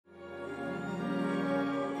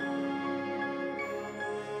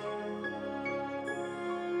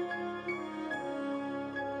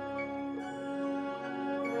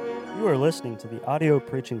You are listening to the audio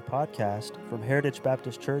preaching podcast from Heritage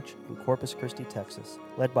Baptist Church in Corpus Christi, Texas,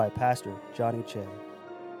 led by Pastor Johnny Che.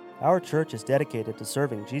 Our church is dedicated to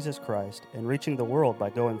serving Jesus Christ and reaching the world by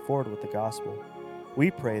going forward with the gospel. We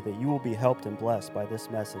pray that you will be helped and blessed by this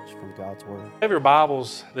message from God's Word. Have your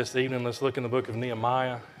Bibles this evening. Let's look in the book of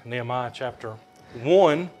Nehemiah, Nehemiah chapter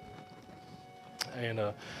 1.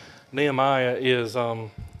 And Nehemiah is a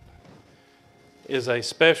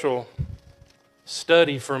special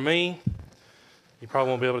study for me. You probably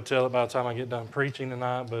won't be able to tell it by the time I get done preaching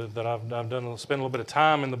tonight, but that I've spent a little bit of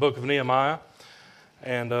time in the book of Nehemiah.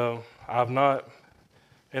 And I've not,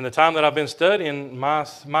 in the time that I've been studying my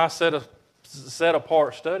set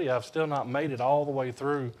apart study, I've still not made it all the way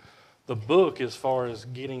through the book as far as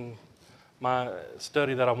getting my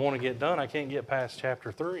study that I want to get done. I can't get past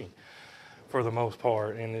chapter 3 for the most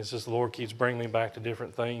part, and it's just the Lord keeps bringing me back to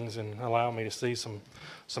different things and allowing me to see some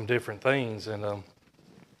different things. And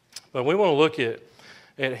but we want to look at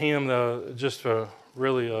him just to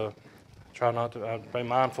really try not to be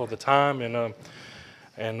mindful of the time and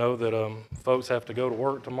know that folks have to go to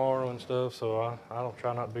work tomorrow and stuff. So I don't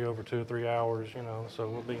try not to be over 2 or 3 hours,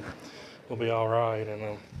 So we'll be all right.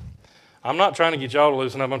 And I'm not trying to get y'all to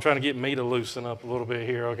loosen up. I'm trying to get me to loosen up a little bit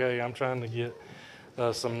here. Okay, I'm trying to get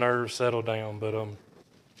some nerves settled down. But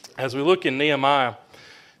as we look in Nehemiah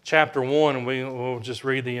chapter 1, and we'll just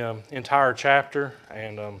read the entire chapter.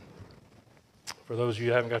 And for those of you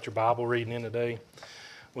who haven't got your Bible reading in today,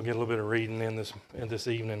 we'll get a little bit of reading in this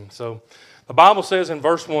evening. So the Bible says in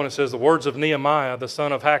verse 1, it says, "The words of Nehemiah, the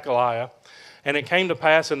son of Hakaliah. And it came to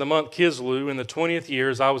pass in the month Kislew, in the 20th year,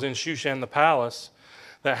 as I was in Shushan the palace,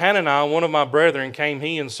 that Hananiah, one of my brethren, came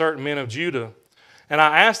he and certain men of Judah. And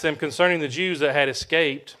I asked them concerning the Jews that had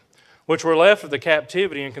escaped, which were left of the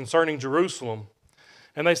captivity, and concerning Jerusalem.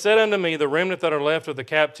 And they said unto me, the remnant that are left of the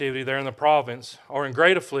captivity there in the province are in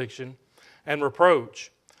great affliction and reproach.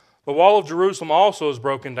 The wall of Jerusalem also is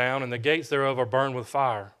broken down, and the gates thereof are burned with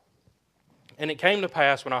fire. And it came to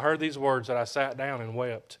pass, when I heard these words, that I sat down and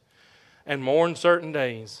wept, and mourned certain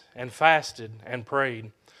days, and fasted and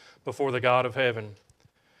prayed before the God of heaven.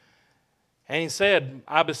 And he said,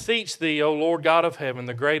 I beseech thee, O Lord God of heaven,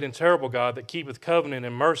 the great and terrible God, that keepeth covenant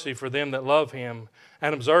and mercy for them that love him,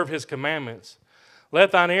 and observe his commandments.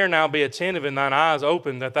 Let thine ear now be attentive, and thine eyes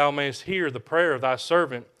open, that thou mayest hear the prayer of thy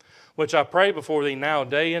servant, which I pray before thee now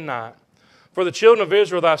day and night. For the children of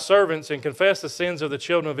Israel thy servants, and confess the sins of the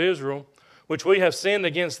children of Israel, which we have sinned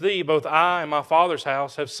against thee, both I and my father's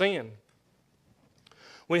house have sinned.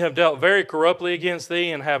 We have dealt very corruptly against thee,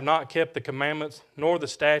 and have not kept the commandments, nor the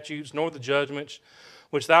statutes, nor the judgments,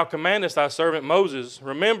 which thou commandest thy servant Moses.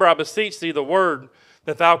 Remember, I beseech thee, the word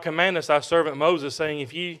that thou commandest thy servant Moses, saying,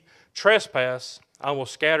 If ye trespass, I will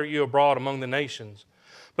scatter you abroad among the nations.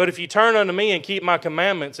 But if ye turn unto me, and keep my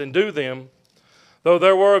commandments, and do them, though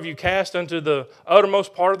there were of you cast unto the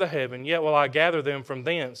uttermost part of the heaven, yet will I gather them from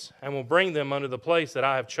thence, and will bring them unto the place that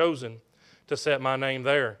I have chosen to set my name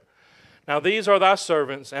there. Now these are thy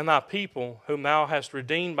servants and thy people, whom thou hast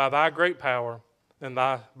redeemed by thy great power and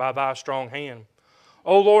by thy strong hand.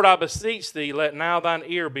 O Lord, I beseech thee, let now thine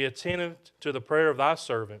ear be attentive to the prayer of thy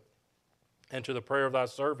servant, and to the prayer of thy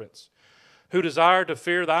servants, who desire to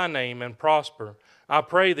fear thy name and prosper. I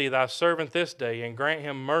pray thee, thy servant this day, and grant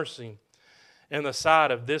him mercy in the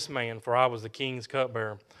sight of this man, for I was the king's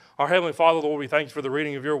cupbearer." Our Heavenly Father, Lord, we thank you for the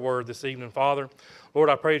reading of your word this evening, Father. Lord,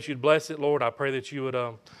 I pray that you'd bless it, Lord. I pray that you would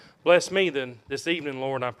bless me this evening,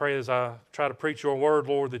 Lord. I pray as I try to preach your word,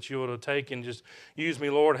 Lord, that you would take and just use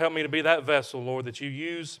me, Lord. Help me to be that vessel, Lord, that you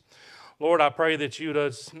use. Lord, I pray that you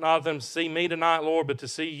would not them see me tonight, Lord, but to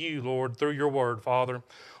see you, Lord, through your word, Father.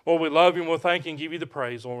 Lord, we love you and we'll thank you and give you the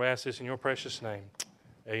praise. Lord, we ask this in your precious name.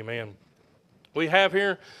 Amen. We have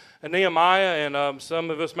here Nehemiah, and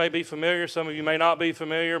some of us may be familiar, some of you may not be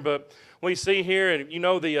familiar, but we see here, and you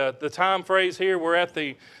know the time phrase here, we're at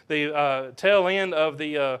the tail end of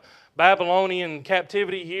the Babylonian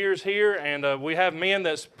captivity years here, and we have men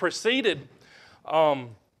that's preceded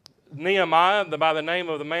Nehemiah by the name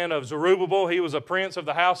of the man of Zerubbabel. He was a prince of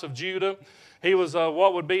the house of Judah. He was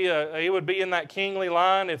he would be in that kingly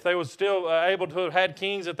line. If they was still able to have had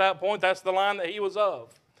kings at that point, that's the line that he was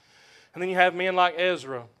of. And then you have men like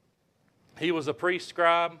Ezra. He was a priest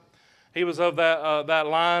scribe. He was of that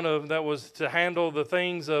line that was to handle the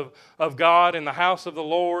things of God in the house of the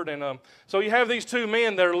Lord. And so you have these two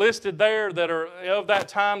men that are listed there that are of that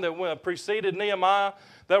time that preceded Nehemiah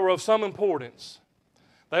that were of some importance.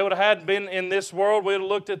 They would have been in this world. We would have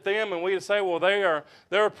looked at them and we would say, well,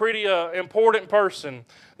 they're a pretty important person.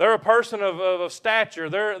 They're a person of stature.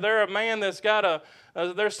 They're a man that's got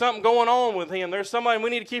there's something going on with him. There's somebody we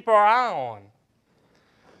need to keep our eye on.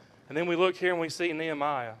 And then we look here and we see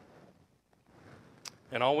Nehemiah.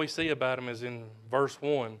 And all we see about him is in verse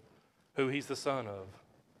 1, who he's the son of.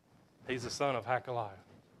 He's the son of Hakaliah.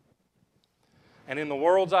 And in the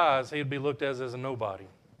world's eyes, he'd be looked at as a nobody.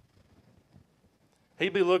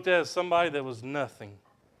 He'd be looked at as somebody that was nothing.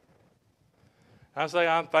 I say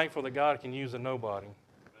I'm thankful that God can use a nobody.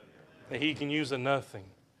 That He can use a nothing.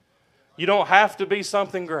 You don't have to be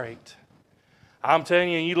something great. I'm telling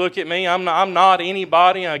you, you look at me, I'm not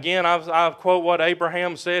anybody. Again, I quote what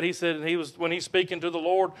Abraham said. He said when he's speaking to the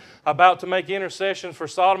Lord about to make intercession for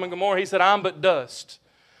Sodom and Gomorrah, he said, I'm but dust.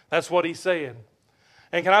 That's what he said.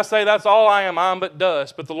 And can I say that's all I am? I'm but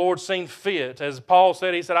dust. But the Lord seen fit. As Paul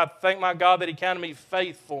said, he said, I thank my God that He counted me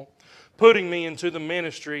faithful, putting me into the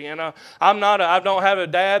ministry. And I don't have a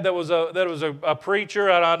dad that was a preacher.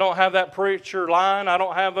 And I don't have that preacher line.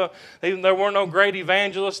 There were no great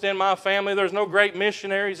evangelists in my family. There's no great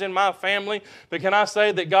missionaries in my family. But can I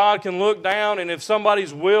say that God can look down, and if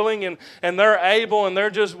somebody's willing and they're able and they're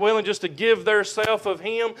just willing just to give their self of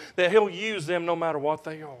Him, that He'll use them no matter what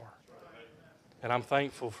they are. And I'm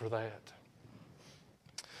thankful for that.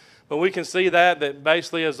 But we can see that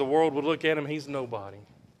basically as the world would look at him, he's nobody.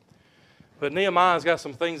 But Nehemiah's got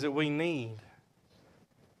some things that we need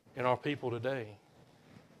in our people today.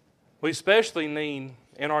 We especially need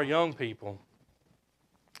in our young people.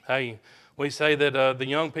 Hey, we say that the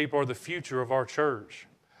young people are the future of our church.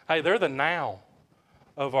 Hey, they're the now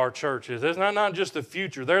of our churches. It's not just the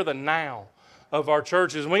future, they're the now of our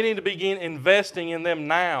churches. We need to begin investing in them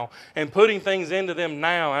now and putting things into them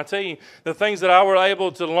now. I tell you, the things that I was able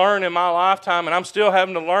to learn in my lifetime, and I'm still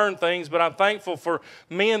having to learn things, but I'm thankful for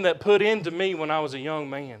men that put into me when I was a young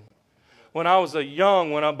man. When I was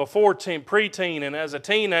before preteen and as a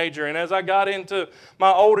teenager, and as I got into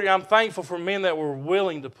my older, I'm thankful for men that were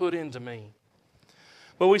willing to put into me.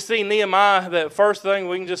 But we see Nehemiah, that first thing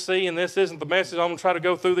we can just see, and this isn't the message, I'm going to try to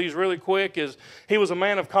go through these really quick, is he was a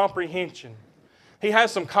man of comprehension. He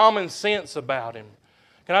has some common sense about him.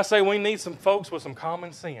 Can I say we need some folks with some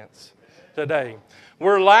common sense today?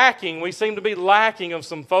 We seem to be lacking of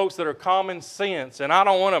some folks that are common sense. And I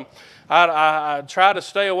don't want to, I try to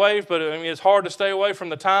stay away, but I mean, it's hard to stay away from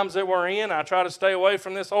the times that we're in. I try to stay away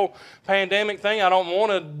from this whole pandemic thing. I don't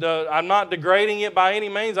want to, I'm not degrading it by any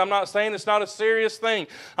means. I'm not saying it's not a serious thing.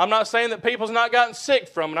 I'm not saying that people's not gotten sick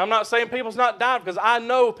from it. I'm not saying people's not died, because I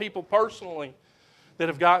know people personally that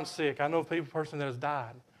have gotten sick. I know people personally that has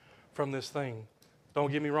died from this thing.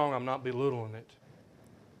 Don't get me wrong, I'm not belittling it.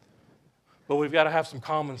 But we've got to have some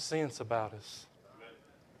common sense about us.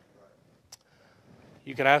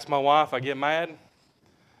 You can ask my wife, I get mad.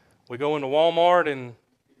 We go into Walmart, and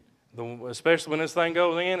especially when this thing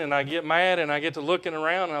goes in, and I get mad, and I get to looking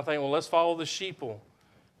around, and I think, well, let's follow the sheeple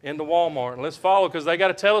into Walmart. And let's follow, because they got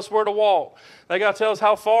to tell us where to walk. They got to tell us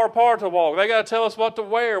how far apart to walk. They got to tell us what to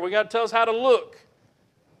wear. We got to tell us how to look.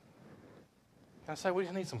 I say we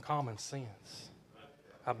just need some common sense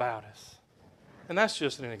about us. And that's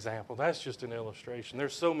just an example. That's just an illustration.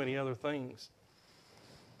 There's so many other things.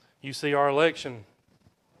 You see our election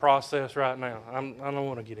process right now. I don't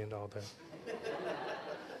want to get into all that.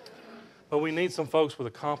 But we need some folks with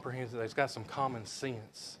a comprehensive, that's got some common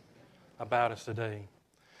sense about us today.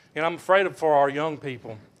 And I'm afraid for our young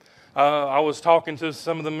people. I was talking to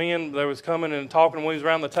some of the men that was coming and talking when we was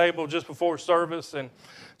around the table just before service, and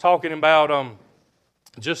talking about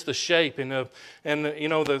just the shape, and you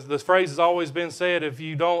know, the phrase has always been said, if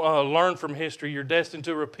you don't learn from history, you're destined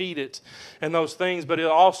to repeat it, and those things. But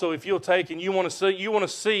also, if you'll take and you want to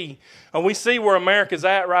see, we see where America's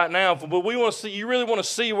at right now, but we want to see. You really want to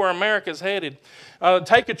see where America's headed.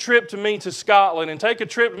 Take a trip to Scotland, and take a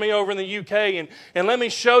trip to me over in the UK, and let me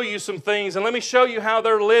show you some things, and let me show you how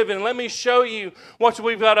they're living, and let me show you what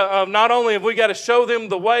we've got to, not only have we got to show them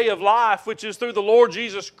the way of life, which is through the Lord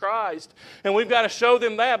Jesus Christ, and we've got to show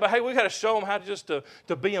them that, but hey, we've got to show them how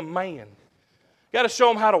to be a man. We've got to show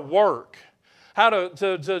them how to work, how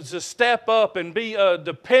to step up and be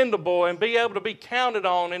dependable, and be able to be counted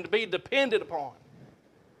on and to be depended upon.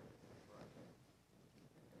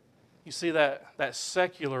 You see that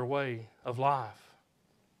secular way of life.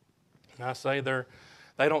 And I say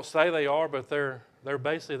they don't say they are, but they're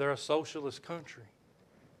basically a socialist country.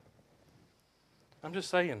 I'm just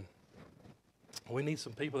saying, we need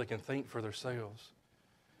some people that can think for themselves.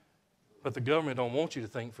 But the government don't want you to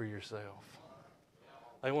think for yourself.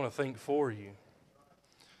 They want to think for you.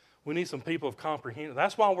 We need some people of comprehension.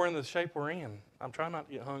 That's why we're in the shape we're in. I'm trying not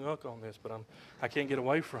to get hung up on this, but I can't get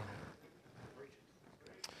away from it.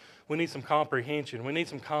 We need some comprehension. We need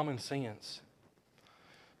some common sense.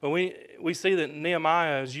 But we see that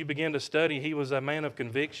Nehemiah, as you begin to study, he was a man of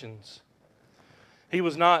convictions. He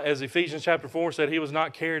was not, as Ephesians chapter 4 said, he was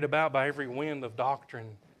not carried about by every wind of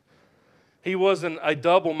doctrine. He wasn't a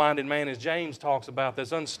double-minded man, as James talks about,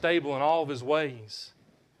 that's unstable in all of his ways.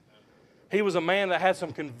 He was a man that had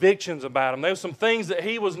some convictions about him. There were some things that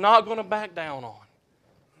he was not going to back down on.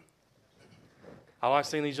 I like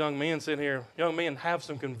seeing these young men sitting here. Young men, have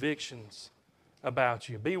some convictions about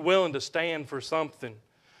you. Be willing to stand for something.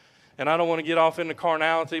 And I don't want to get off into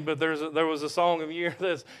carnality, but there was a song of a year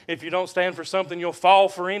that says, if you don't stand for something, you'll fall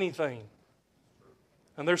for anything.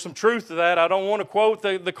 And there's some truth to that. I don't want to quote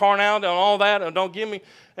the carnality and all that. And don't give me,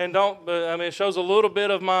 and don't, but I mean, it shows a little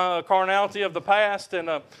bit of my carnality of the past,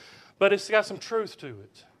 but it's got some truth to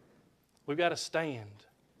it. We've got to stand.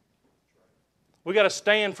 We've got to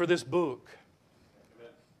stand for this book.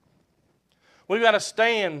 We've got to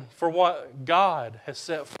stand for what God has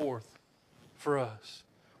set forth for us.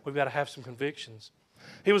 We've got to have some convictions.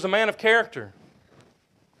 He was a man of character.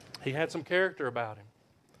 He had some character about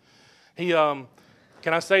him.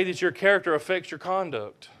 Can I say that your character affects your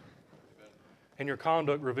conduct? And your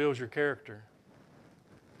conduct reveals your character.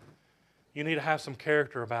 You need to have some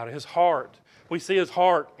character about it. His heart. We see his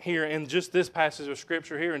heart here in just this passage of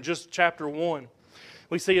Scripture here in just chapter 1.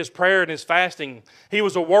 We see his prayer and his fasting. He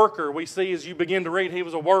was a worker. We see as you begin to read, he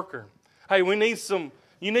was a worker. Hey, you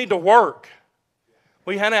need to work.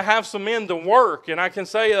 We had to have some men to work. And I can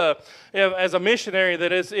say as a missionary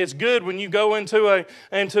that it's good when you go into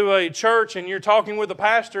a church and you're talking with a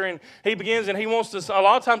pastor and he begins and he wants to, a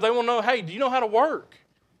lot of times they want to know, hey, do you know how to work?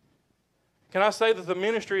 Can I say that the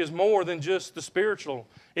ministry is more than just the spiritual?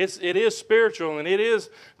 It is spiritual and it is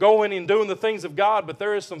going and doing the things of God, but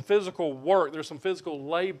there is some physical work. There's some physical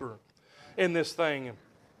labor in this thing.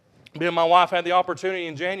 Me and my wife had the opportunity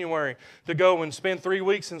in January to go and spend 3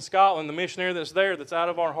 weeks in Scotland. The missionary that's there, that's out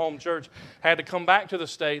of our home church, had to come back to the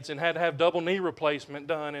States and had to have double knee replacement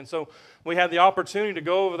done. And so we had the opportunity to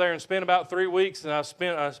go over there and spend about 3 weeks. And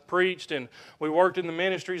I preached and we worked in the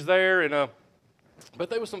ministries there. But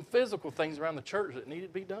there were some physical things around the church that needed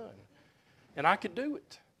to be done. And I could do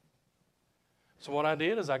it. So what I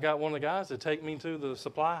did is I got one of the guys to take me to the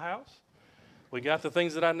supply house. We got the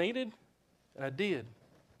things that I needed, and I did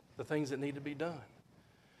the things that need to be done.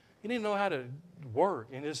 You need to know how to work,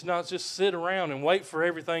 and it's not just sit around and wait for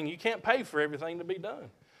everything. You can't pay for everything to be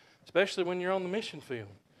done, especially when you're on the mission field.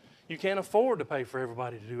 You can't afford to pay for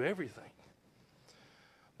everybody to do everything.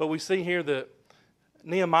 But we see here that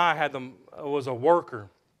Nehemiah was a worker,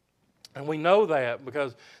 and we know that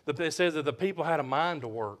because it says that the people had a mind to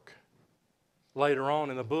work later on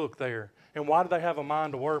in the book there. And why did they have a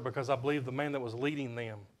mind to work? Because I believe the man that was leading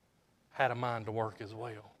them had a mind to work as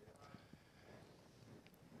well.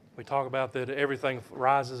 We talk about that everything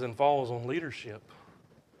rises and falls on leadership.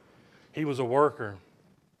 He was a worker.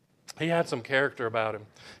 He had some character about him.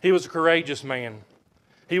 He was a courageous man.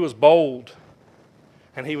 He was bold,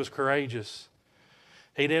 and he was courageous.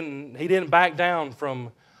 He didn't back down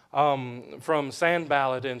from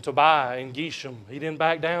Sanballat and Tobiah and Geshem. He didn't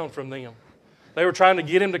back down from them. They were trying to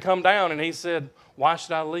get him to come down, and he said, "Why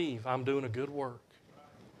should I leave? I'm doing a good work."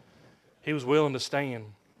 He was willing to stand.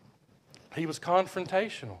 He was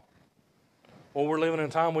confrontational. Well, we're living in a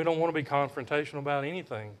time we don't want to be confrontational about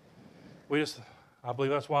anything. I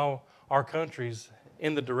believe that's why our country's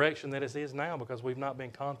in the direction that it is now, because we've not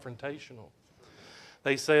been confrontational.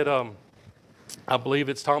 They said, I believe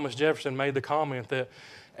it's Thomas Jefferson made the comment that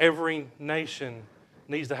every nation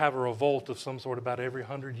needs to have a revolt of some sort about every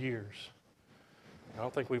 100 years. I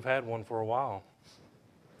don't think we've had one for a while.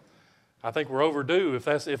 I think we're overdue. If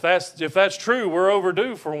that's true, we're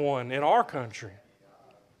overdue for one in our country.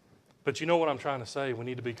 But you know what I'm trying to say? We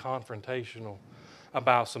need to be confrontational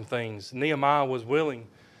about some things. Nehemiah was willing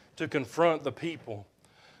to confront the people.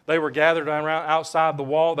 They were gathered around outside the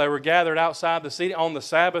wall. They were gathered outside the city on the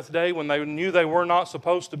Sabbath day when they knew they were not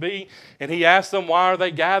supposed to be. And he asked them, why are they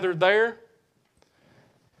gathered there?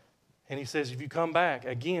 And he says, if you come back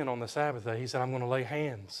again on the Sabbath day, he said, I'm going to lay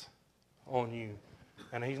hands on you.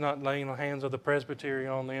 And he's not laying the hands of the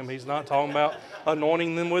presbyterian on them. He's not talking about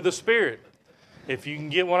anointing them with the Spirit. If you can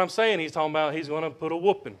get what I'm saying, he's talking about he's going to put a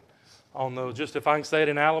whooping on those. Just if I can say it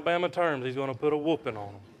in Alabama terms, he's going to put a whooping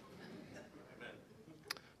on them.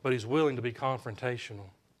 But he's willing to be confrontational.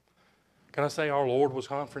 Can I say our Lord was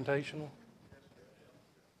confrontational?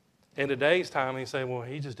 In today's time, he say, well,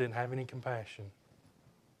 he just didn't have any compassion.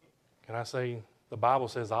 Can I say the Bible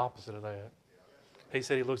says the opposite of that? He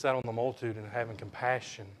said he looks out on the multitude and having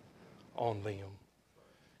compassion on them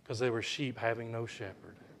because they were sheep having no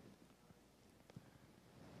shepherd.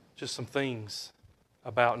 Just some things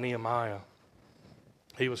about Nehemiah.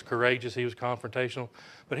 He was courageous, he was confrontational,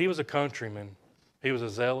 but he was a countryman. He was a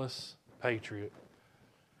zealous patriot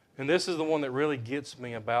And this is the one that really gets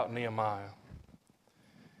me about Nehemiah.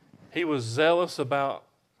 He was zealous about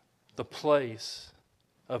the place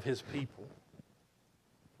of his people.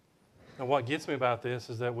 And what gets me about this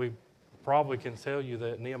is that we probably can tell you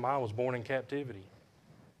that Nehemiah was born in captivity.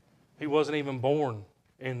 He wasn't even born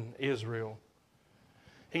in Israel.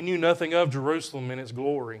 He knew nothing of Jerusalem and its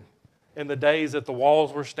glory. In the days that the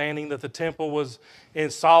walls were standing, that the temple was in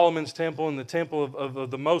Solomon's temple, and the temple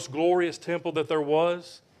of the most glorious temple that there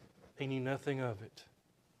was, he knew nothing of it.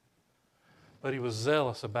 But he was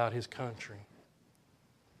zealous about his country.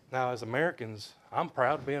 Now, as Americans, I'm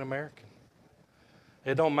proud to be an American.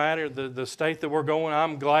 It don't matter the state that we're going.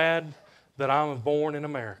 I'm glad that I was born in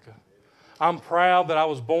America. I'm proud that I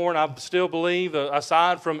was born. I still believe,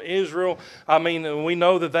 aside from Israel, I mean, we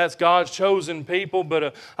know that that's God's chosen people,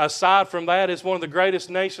 but aside from that, it's one of the greatest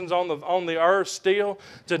nations on the earth still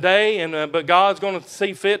today. And but God's going to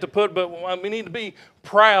see fit to put. But we need to be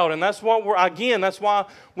proud, and that's what that's why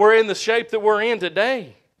we're in the shape that we're in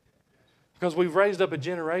today, because we've raised up a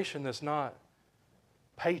generation that's not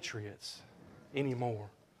patriots anymore.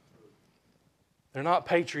 They're not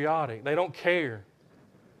patriotic. They don't care.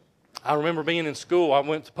 I remember being in school. I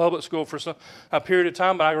went to public school for a period of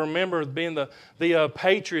time, but I remember being the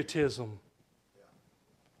patriotism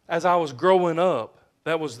as I was growing up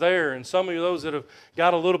that was there. And some of those that have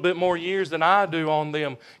got a little bit more years than I do on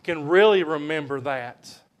them can really remember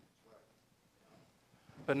that.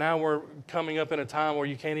 But now we're coming up in a time where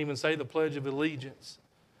you can't even say the Pledge of Allegiance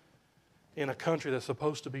in a country that's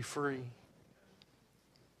supposed to be free.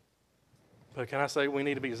 But can I say we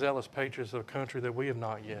need to be zealous patriots of a country that we have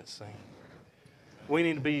not yet seen. We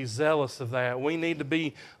need to be zealous of that. We need to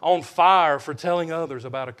be on fire for telling others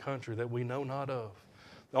about a country that we know not of.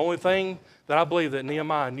 The only thing that I believe that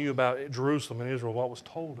Nehemiah knew about Jerusalem and Israel, what was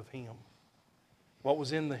told of him, what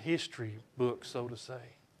was in the history book, so to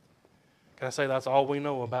say. Can I say that's all we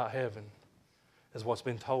know about heaven, is what's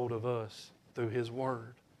been told of us through His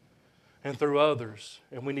Word and through others.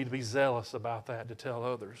 And we need to be zealous about that, to tell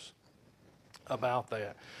others about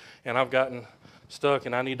that. And I've gotten stuck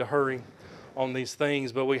and I need to hurry on these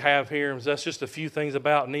things, but we have here, that's just a few things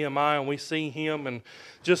about Nehemiah, and we see him and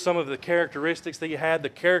just some of the characteristics that he had, the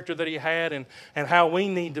character that he had, and how we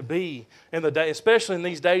need to be in the day, especially in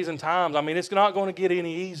these days and times. I mean, it's not going to get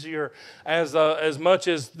any easier as much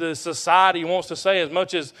as the society wants to say, as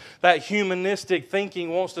much as that humanistic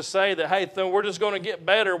thinking wants to say that, hey, we're just going to get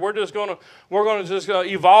better, we're going to just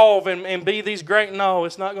evolve and be these great. No,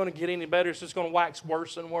 it's not going to get any better. It's just going to wax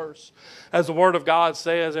worse and worse, as the Word of God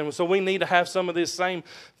says. And so we need to have some of this same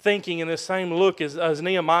thinking and this same look as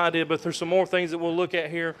Nehemiah did. But there's some more things that we'll look at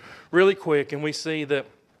here really quick, and we see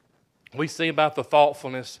about the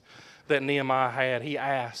thoughtfulness that Nehemiah had. He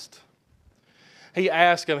asked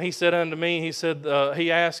him, he said unto me,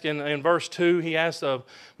 he asked in verse 2, he asked of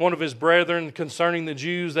one of his brethren concerning the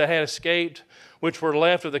Jews that had escaped, which were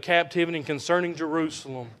left of the captivity, and concerning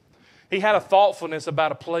Jerusalem. He had a thoughtfulness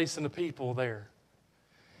about a place and the people there.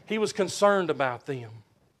 He was concerned about them.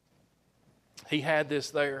 He had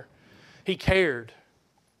this there. He cared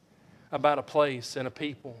about a place and a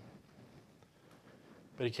people.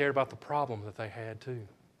 But he cared about the problem that they had too.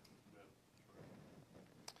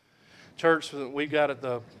 Church, we've got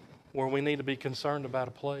it where we need to be concerned about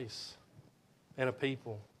a place and a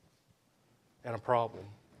people and a problem.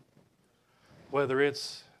 Whether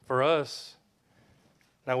it's for us,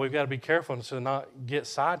 now we've got to be careful to not get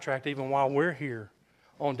sidetracked even while we're here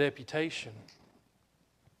on deputation.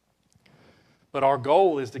 But our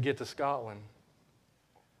goal is to get to Scotland.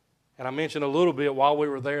 And I mentioned a little bit while we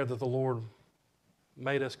were there that the Lord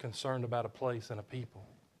made us concerned about a place and a people.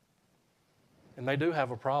 And they do have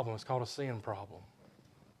a problem. It's called a sin problem.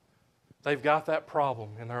 They've got that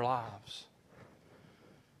problem in their lives.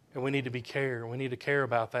 And we need to be care. We need to care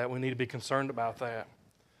about that. We need to be concerned about that.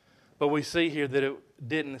 But we see here that it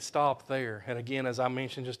didn't stop there. And again, as I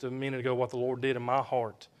mentioned just a minute ago, what the Lord did in my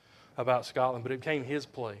heart about Scotland, but it became His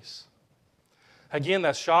place. Again,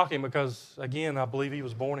 that's shocking because, again, I believe he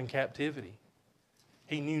was born in captivity.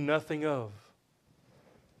 He knew nothing of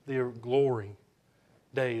the glory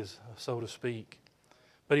days, so to speak.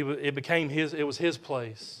 But it was his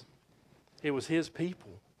place. It was his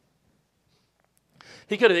people.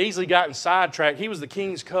 He could have easily gotten sidetracked. He was the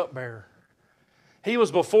king's cupbearer. He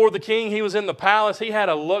was before the king. He was in the palace. He had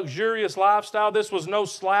a luxurious lifestyle. This was no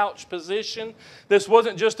slouch position. This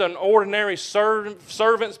wasn't just an ordinary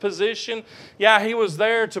servant's position. Yeah, he was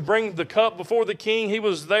there to bring the cup before the king. He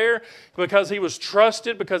was there because he was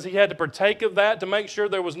trusted, because he had to partake of that to make sure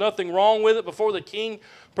there was nothing wrong with it before the king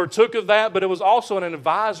partook of that. But it was also an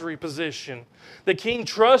advisory position. The king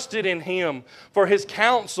trusted in him for his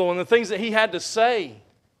counsel and the things that he had to say.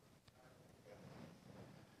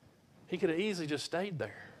 He could have easily just stayed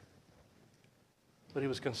there. But he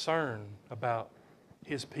was concerned about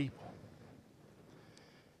his people.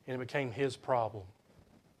 And it became his problem.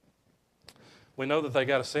 We know that they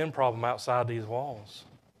got a sin problem outside these walls.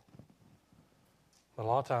 But a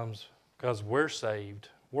lot of times, because we're saved,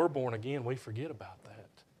 we're born again, we forget about that.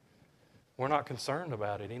 We're not concerned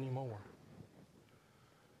about it anymore.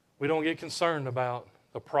 We don't get concerned about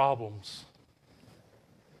the problems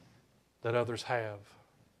that others have.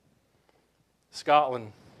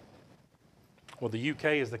 Scotland, well, the UK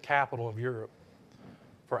is the capital of Europe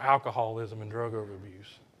for alcoholism and drug overdoses,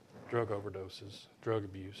 drug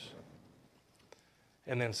abuse.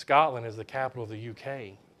 And then Scotland is the capital of the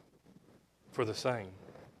UK for the same.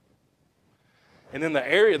 And then the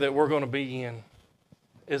area that we're going to be in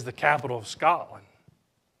is the capital of Scotland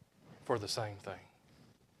for the same thing.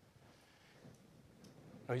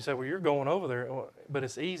 Now you say, well, you're going over there, but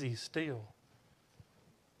it's easy still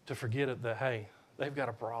to forget it that, hey, they've got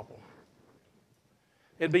a problem.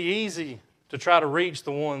 It'd be easy to try to reach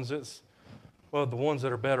the ones the ones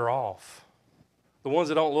that are better off. The ones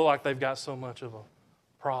that don't look like they've got so much of a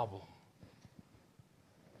problem.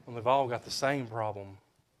 When they've all got the same problem,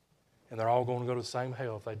 and they're all going to go to the same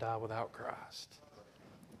hell if they die without Christ.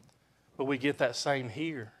 But we get that same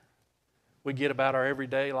here. We get about our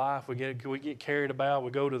everyday life. We get carried about. We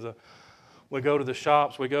go to the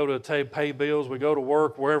shops, we go to pay bills, we go to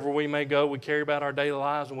work, wherever we may go, we carry about our daily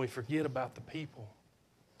lives, and we forget about the people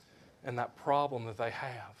and that problem that they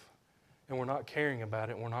have. And we're not caring about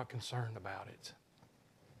it, we're not concerned about it.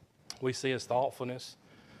 We see his thoughtfulness,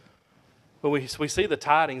 but we see the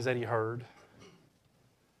tidings that he heard.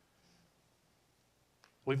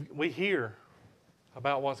 We hear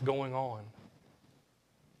about what's going on.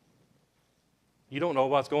 You don't know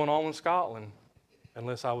what's going on in Scotland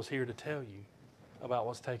unless I was here to tell you about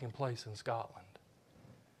what's taking place in Scotland.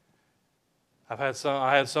 I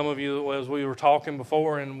had some of you as we were talking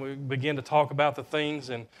before, and we began to talk about the things,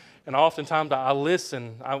 and oftentimes I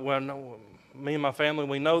listen. Me and my family,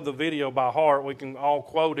 we know the video by heart. We can all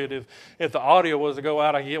quote it. If the audio was to go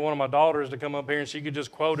out, I could get one of my daughters to come up here and she could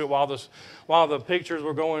just quote it while the pictures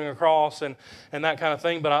were going across and that kind of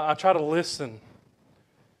thing. But I try to listen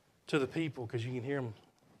to the people, because you can hear them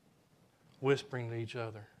whispering to each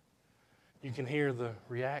other. You can hear the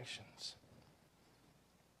reactions.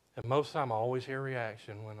 And most of the time I always hear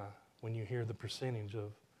reaction when you hear the percentage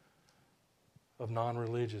of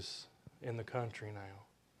non-religious in the country now.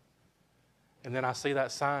 And then I see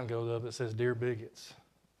that sign go up that says, "Dear bigots."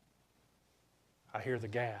 I hear the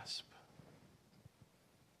gasp.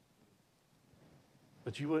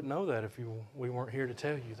 But you wouldn't know that if we weren't here to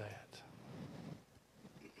tell you that.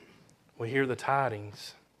 We hear the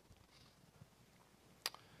tidings.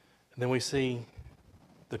 And then we see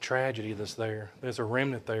the tragedy that's there. There's a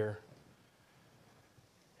remnant there.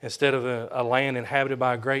 Instead of a land inhabited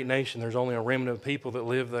by a great nation, there's only a remnant of people that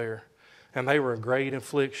live there. And they were a great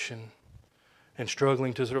affliction and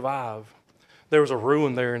struggling to survive. There was a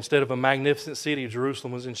ruin there. Instead of a magnificent city,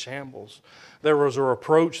 Jerusalem was in shambles. There was a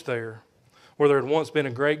reproach there. Where there had once been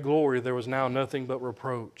a great glory, there was now nothing but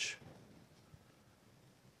reproach.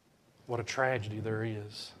 What a tragedy there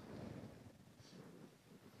is.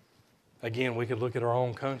 Again, we could look at our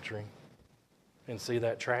own country and see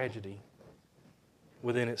that tragedy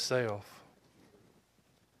within itself.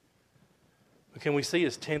 But can we see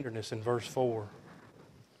his tenderness in verse 4?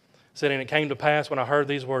 It said, "And it came to pass when I heard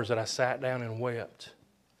these words that I sat down and wept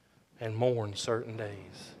and mourned certain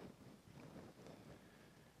days."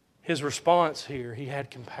 His response here, he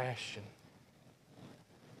had compassion.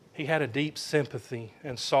 He had a deep sympathy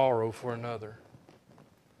and sorrow for another.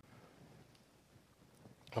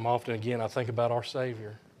 I think about our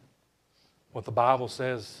Savior. What the Bible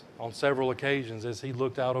says on several occasions is he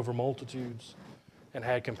looked out over multitudes and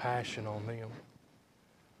had compassion on them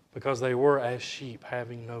because they were as sheep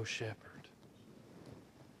having no shepherd.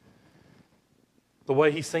 The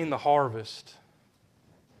way he's seen the harvest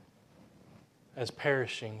as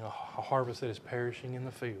perishing, a harvest that is perishing in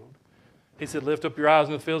the field. He said, "Lift up your eyes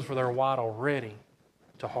in the fields, for they're white already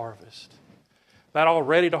to harvest." That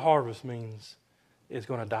already to harvest means it's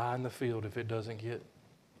going to die in the field if it doesn't get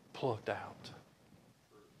plucked out.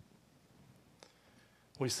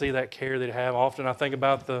 We see that care that he had. Often I think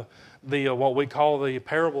about the what we call the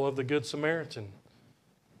parable of the Good Samaritan.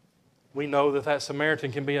 We know that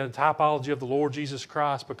Samaritan can be a typology of the Lord Jesus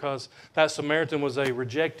Christ because that Samaritan was a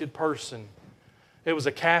rejected person. It was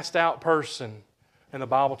a cast out person. And the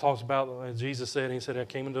Bible talks about, as Jesus said, he said, I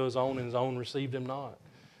came into his own and his own received him not.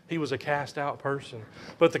 He was a cast out person.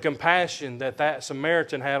 But the compassion that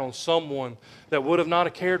Samaritan had on someone that would have not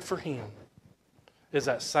have cared for him is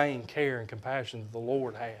that same care and compassion that the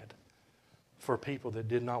Lord had for people that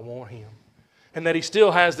did not want him. And that he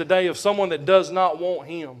still has today of someone that does not want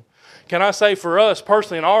him. Can I say for us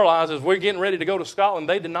personally in our lives, as we're getting ready to go to Scotland,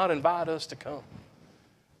 they did not invite us to come.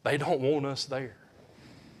 They don't want us there.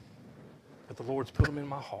 But the Lord's put them in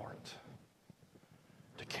my heart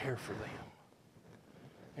to care for them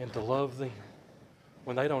and to love them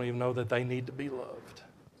when they don't even know that they need to be loved.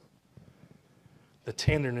 The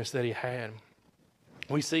tenderness that he had.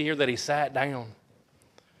 We see here that he sat down.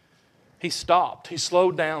 He stopped. He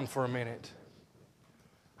slowed down for a minute.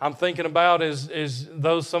 I'm thinking about as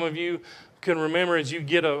those some of you can remember as you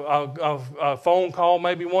get a phone call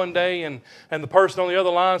maybe one day and the person on the other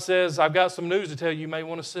line says, I've got some news to tell you. You may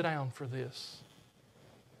want to sit down for this.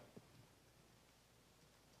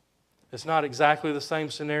 It's not exactly the same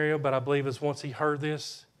scenario, but I believe it's once he heard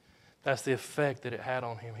this, that's the effect that it had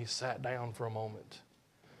on him. He sat down for a moment.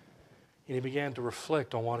 And he began to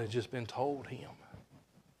reflect on what had just been told him.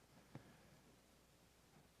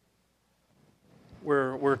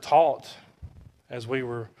 We're taught, as we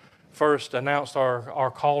were first announced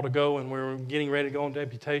our call to go and we were getting ready to go on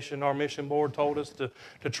deputation, our mission board told us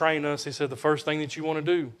to train us. He said the first thing that you want to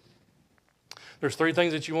do, there's 3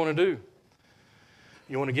 things that you want to do.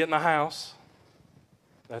 You want to get in the house.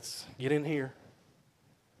 That's get in here.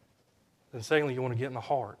 Then secondly, you want to get in the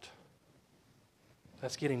heart.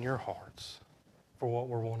 That's getting your hearts for what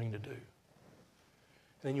we're wanting to do. And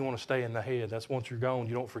then you want to stay in the head. That's once you're gone,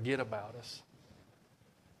 you don't forget about us.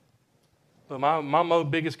 But my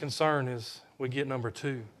biggest concern is we get number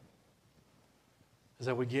 2, is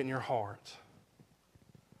that we get in your heart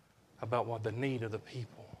about what the need of the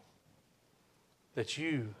people. That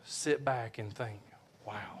you sit back and think,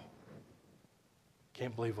 wow,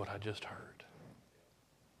 can't believe what I just heard.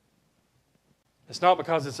 It's not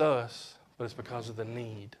because it's us, but it's because of the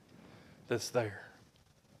need that's there.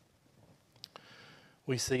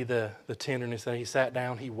 We see the tenderness that he sat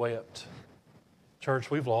down, he wept.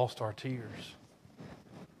 Church, we've lost our tears.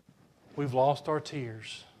 We've lost our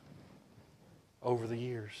tears over the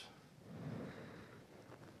years.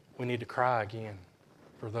 We need to cry again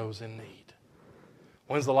for those in need.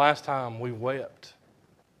 When's the last time we wept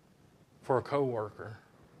for a coworker,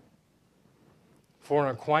 for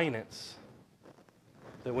an acquaintance,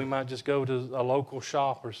 that we might just go to a local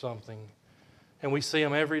shop or something, and we see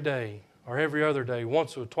them every day or every other day,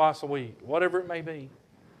 once or twice a week, whatever it may be?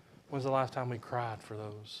 When's the last time we cried for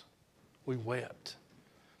those? We wept.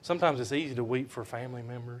 Sometimes it's easy to weep for family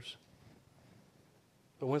members.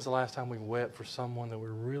 But when's the last time we wept for someone that we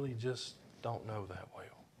really just don't know that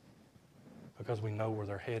well? Because we know where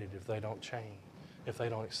they're headed if they don't change, if they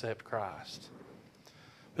don't accept Christ.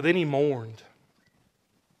 But then he mourned.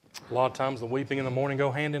 A lot of times the weeping and the mourning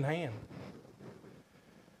go hand in hand.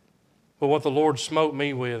 But what the Lord smote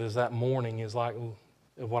me with is that mourning is like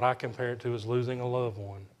what I compare it to is losing a loved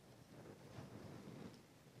one.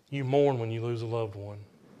 You mourn when you lose a loved one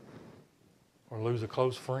or lose a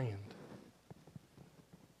close friend.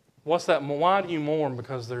 What's that? Why do you mourn?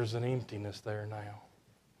 Because there's an emptiness there now.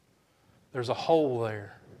 There's a hole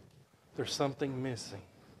there. There's something missing.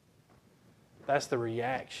 That's the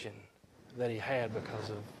reaction that he had because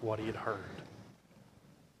of what he had heard.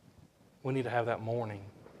 We need to have that mourning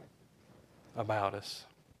about us.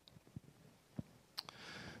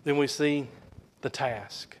 Then we see the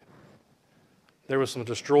task. There were some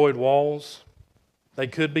destroyed walls. They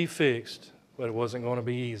could be fixed, but it wasn't going to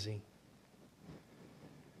be easy.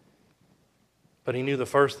 But he knew the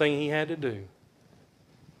first thing he had to do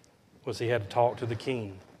was he had to talk to the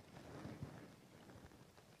king.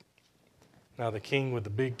 Now the king with the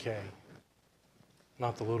big K,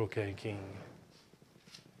 not the little K king.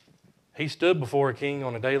 He stood before a king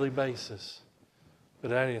on a daily basis, but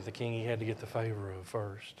that ain't the king he had to get the favor of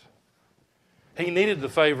first. He needed the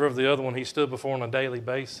favor of the other one he stood before on a daily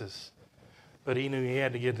basis, but he knew he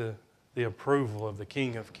had to get the approval of the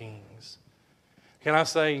King of Kings. Can I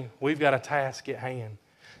say, we've got a task at hand,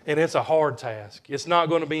 and it's a hard task. It's not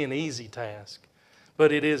going to be an easy task,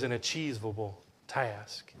 but it is an achievable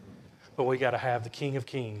task. But we got to have the King of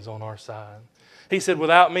Kings on our side. He said,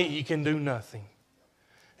 without me, you can do nothing.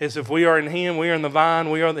 It's if we are in Him, we are in the vine,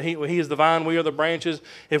 He is the vine, we are the branches.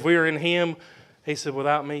 If we are in Him, He said,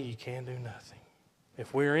 without me, you can do nothing.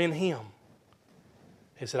 If we're in Him,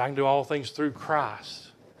 He said, I can do all things through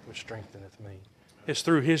Christ, which strengtheneth me. It's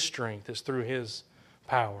through His strength. It's through His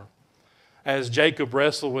power. As Jacob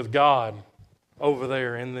wrestled with God over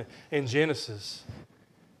there in Genesis,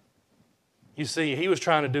 you see, he was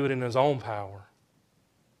trying to do it in his own power.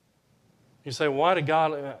 You say, why did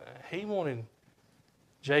God? He wanted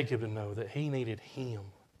Jacob to know that he needed Him.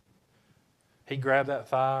 He grabbed that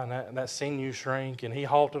thigh and that sinew shrank, and he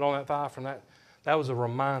halted on that thigh from that. That was a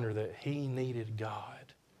reminder that he needed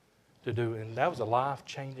God to do it. And that was a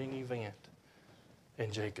life-changing event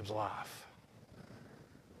in Jacob's life.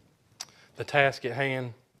 The task at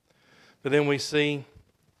hand. But then we see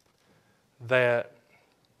that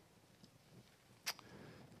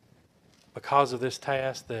because of this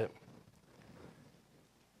task that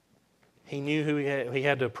he knew who he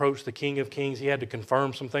had to approach the King of Kings. He had to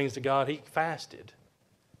confirm some things to God. He fasted.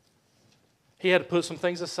 He had to put some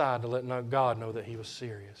things aside to let God know that he was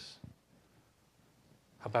serious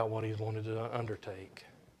about what he wanted to undertake.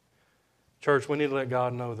 Church, we need to let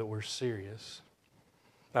God know that we're serious.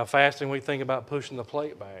 Now, fasting, we think about pushing the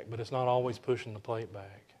plate back, but it's not always pushing the plate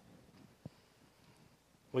back.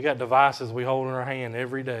 We got devices we hold in our hand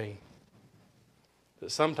every day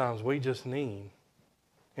that sometimes we just need.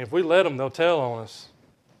 And if we let them, they'll tell on us.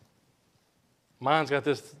 Mine's got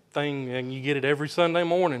this thing, and you get it every Sunday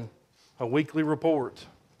morning, a weekly report.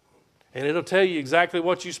 And it'll tell you exactly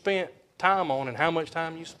what you spent time on and how much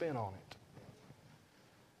time you spent on it.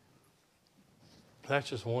 That's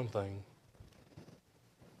just one thing.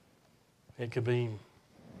 It could be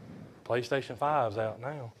PlayStation 5's out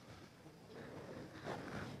now.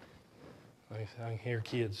 I can hear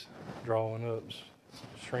kids drawing up,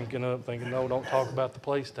 shrinking up, thinking, no, don't talk about the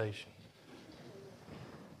PlayStation.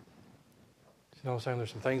 You know what I'm saying?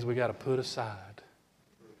 There's some things we got to put aside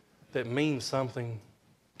that mean something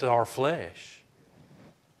to our flesh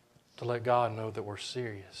to let God know that we're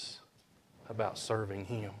serious about serving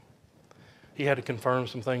Him. He had to confirm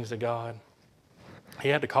some things to God. He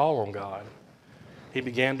had to call on God. He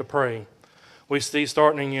began to pray. We see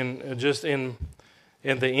starting in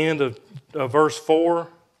the end of verse 4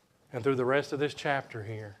 and through the rest of this chapter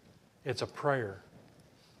here, it's a prayer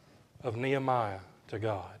of Nehemiah to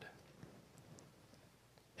God.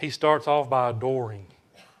 He starts off by adoring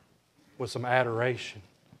with some adoration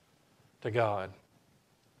to God.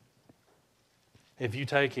 If you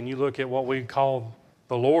take and you look at what we call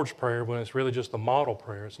the Lord's Prayer, when it's really just the model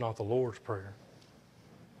prayer, it's not the Lord's Prayer.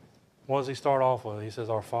 What does he start off with? He says,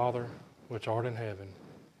 Our Father, which art in heaven.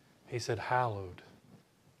 He said, hallowed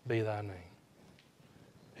be thy name.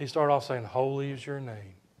 He started off saying, holy is your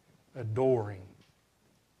name, adoring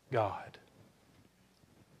God.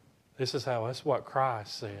 That's what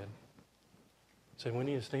Christ said. He said, we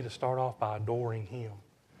just need to start off by adoring Him,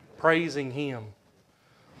 praising Him.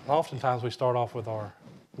 And oftentimes we start off with our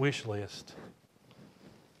wish list.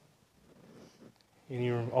 And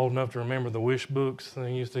you're old enough to remember the wish books that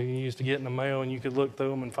you used to get in the mail, and you could look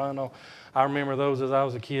through them and find all. I remember those as I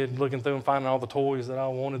was a kid, looking through and finding all the toys that I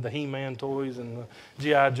wanted, the He-Man toys and the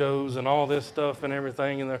G.I. Joes and all this stuff and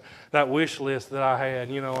everything, and that wish list that I had.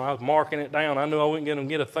 You know, I was marking it down. I knew I wouldn't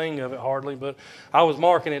get a thing of it hardly, but I was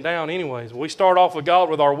marking it down anyways. We start off with God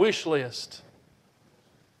with our wish list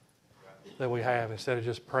that we have instead of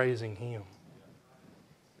just praising Him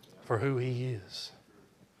for who He is,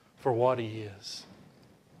 for what He is.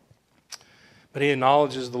 But he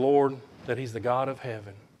acknowledges the Lord, that He's the God of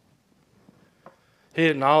heaven. He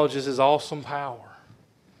acknowledges His awesome power.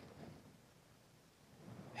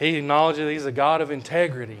 He acknowledges He's a God of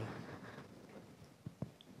integrity.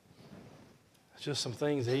 It's just some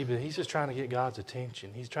things He's just trying to get God's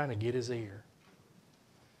attention. He's trying to get His ear.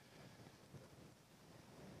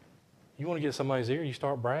 You want to get somebody's ear, you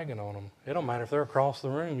start bragging on them. It don't matter if they're across the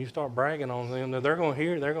room. You start bragging on them. They're going to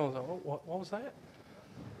hear. They're going to say, what was that?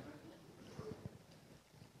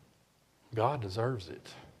 God deserves it.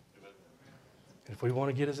 If we want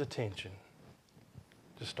to get His attention,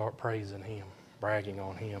 just start praising Him, bragging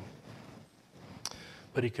on Him.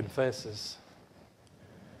 But he confesses.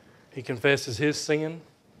 He confesses his sin.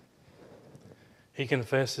 He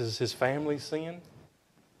confesses his family's sin.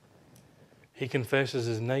 He confesses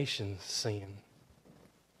his nation's sin.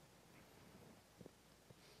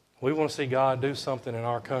 We want to see God do something in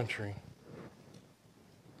our country.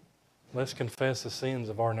 Let's confess the sins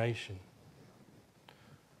of our nation.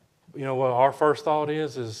 You know what our first thought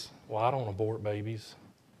is, well, I don't abort babies.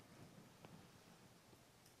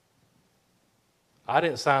 I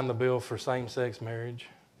didn't sign the bill for same-sex marriage.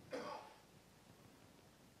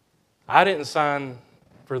 I didn't sign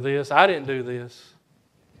for this. I didn't do this.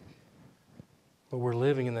 But we're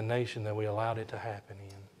living in the nation that we allowed it to happen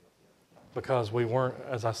in because we weren't,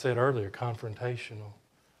 as I said earlier, confrontational,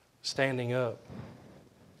 standing up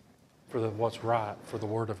for what's right, for the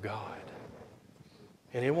Word of God.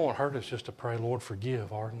 And it won't hurt us just to pray, Lord,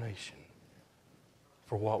 forgive our nation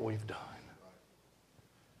for what we've done.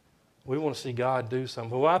 We want to see God do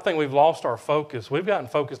something. Well, I think we've lost our focus. We've gotten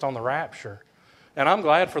focused on the rapture. And I'm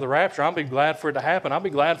glad for the rapture. I'll be glad for it to happen. I'll be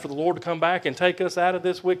glad for the Lord to come back and take us out of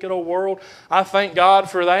this wicked old world. I thank God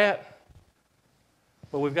for that.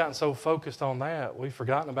 But we've gotten so focused on that, we've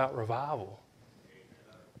forgotten about revival.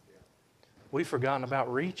 We've forgotten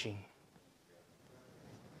about reaching.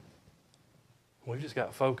 We've just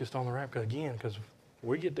got focused on the rapture again because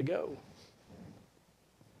we get to go.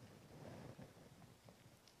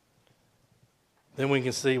 Then we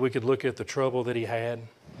can see, we could look at the trouble that he had.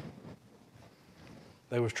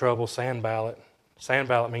 There was trouble, Sanballat.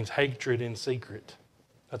 Sanballat means hatred in secret.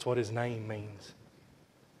 That's what his name means.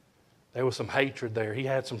 There was some hatred there. He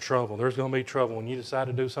had some trouble. There's going to be trouble. When you decide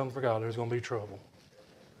to do something for God, there's going to be trouble.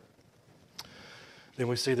 Then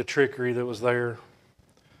we see the trickery that was there,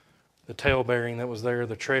 the tale-bearing that was there,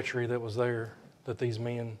 the treachery that was there that these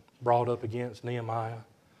men brought up against Nehemiah.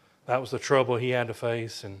 That was the trouble he had to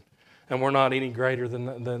face. And we're not any greater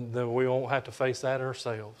than we won't have to face that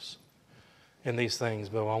ourselves in these things.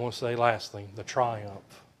 But I want to say lastly, the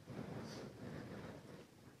triumph.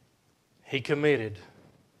 He committed,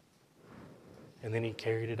 and then he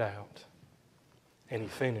carried it out. And he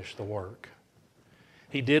finished the work.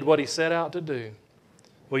 He did what he set out to do.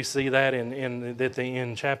 We see that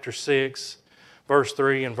in chapter 6, verse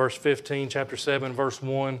 3, and verse 15, chapter 7, verse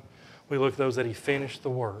 1. We look at those that he finished the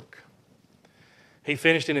work. He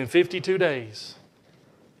finished it in 52 days.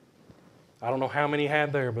 I don't know how many he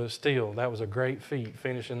had there, but still, that was a great feat,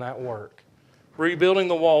 finishing that work. Rebuilding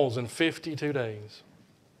the walls in 52 days.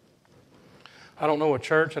 I don't know a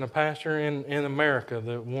church and a pastor in America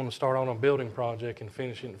that want to start on a building project and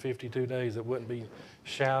finish it in 52 days that wouldn't be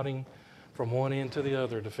shouting from one end to the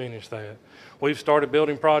other to finish that. We've started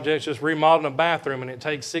building projects, just remodeling a bathroom, and it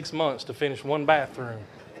takes 6 months to finish one bathroom.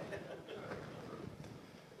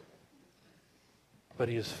 But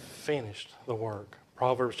he has finished the work.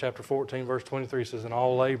 Proverbs chapter 14, verse 23 says, "In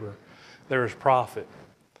all labor there is profit,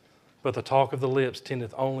 but the talk of the lips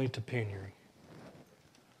tendeth only to penury."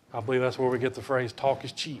 I believe that's where we get the phrase, talk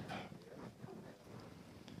is cheap.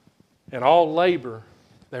 In all labor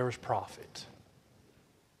there is profit,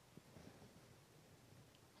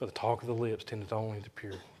 but the talk of the lips tendeth only to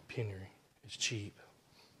penury. It's cheap.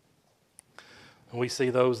 And we see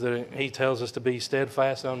those that he tells us to be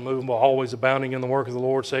steadfast and unmovable, always abounding in the work of the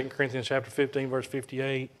Lord. 2 Corinthians chapter 15, verse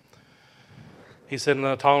 58. He said,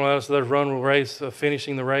 telling us that run a race,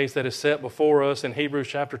 finishing the race that is set before us in Hebrews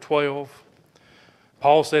chapter 12.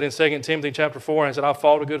 Paul said in 2 Timothy chapter 4, and said, "I've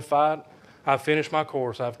fought a good fight. I've finished my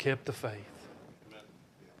course. I've kept the faith."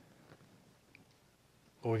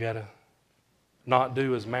 But we got to not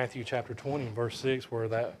do as Matthew chapter 20, verse 6, where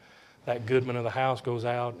that goodman of the house goes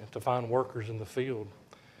out to find workers in the field.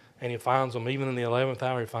 And he finds them, even in the 11th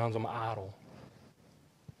hour, he finds them idle.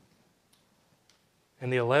 In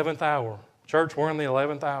the 11th hour, church, we're in the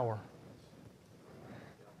 11th hour.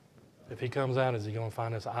 If he comes out, is he going to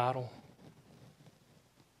find us idle?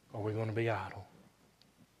 Or are we going to be idle?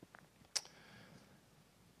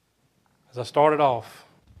 As I started off,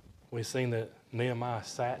 we've seen that Nehemiah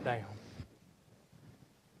sat down.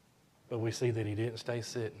 But we see that he didn't stay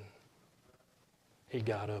sitting. He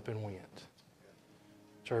got up and went.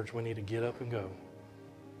 Church, we need to get up and go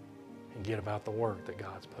and get about the work that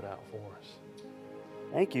God's put out for us.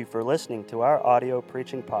 Thank you for listening to our audio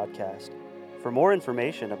preaching podcast. For more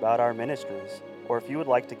information about our ministries, or if you would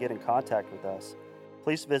like to get in contact with us,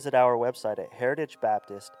 please visit our website at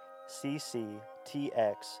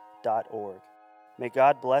heritagebaptistcctx.org. May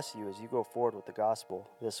God bless you as you go forward with the gospel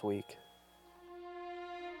this week.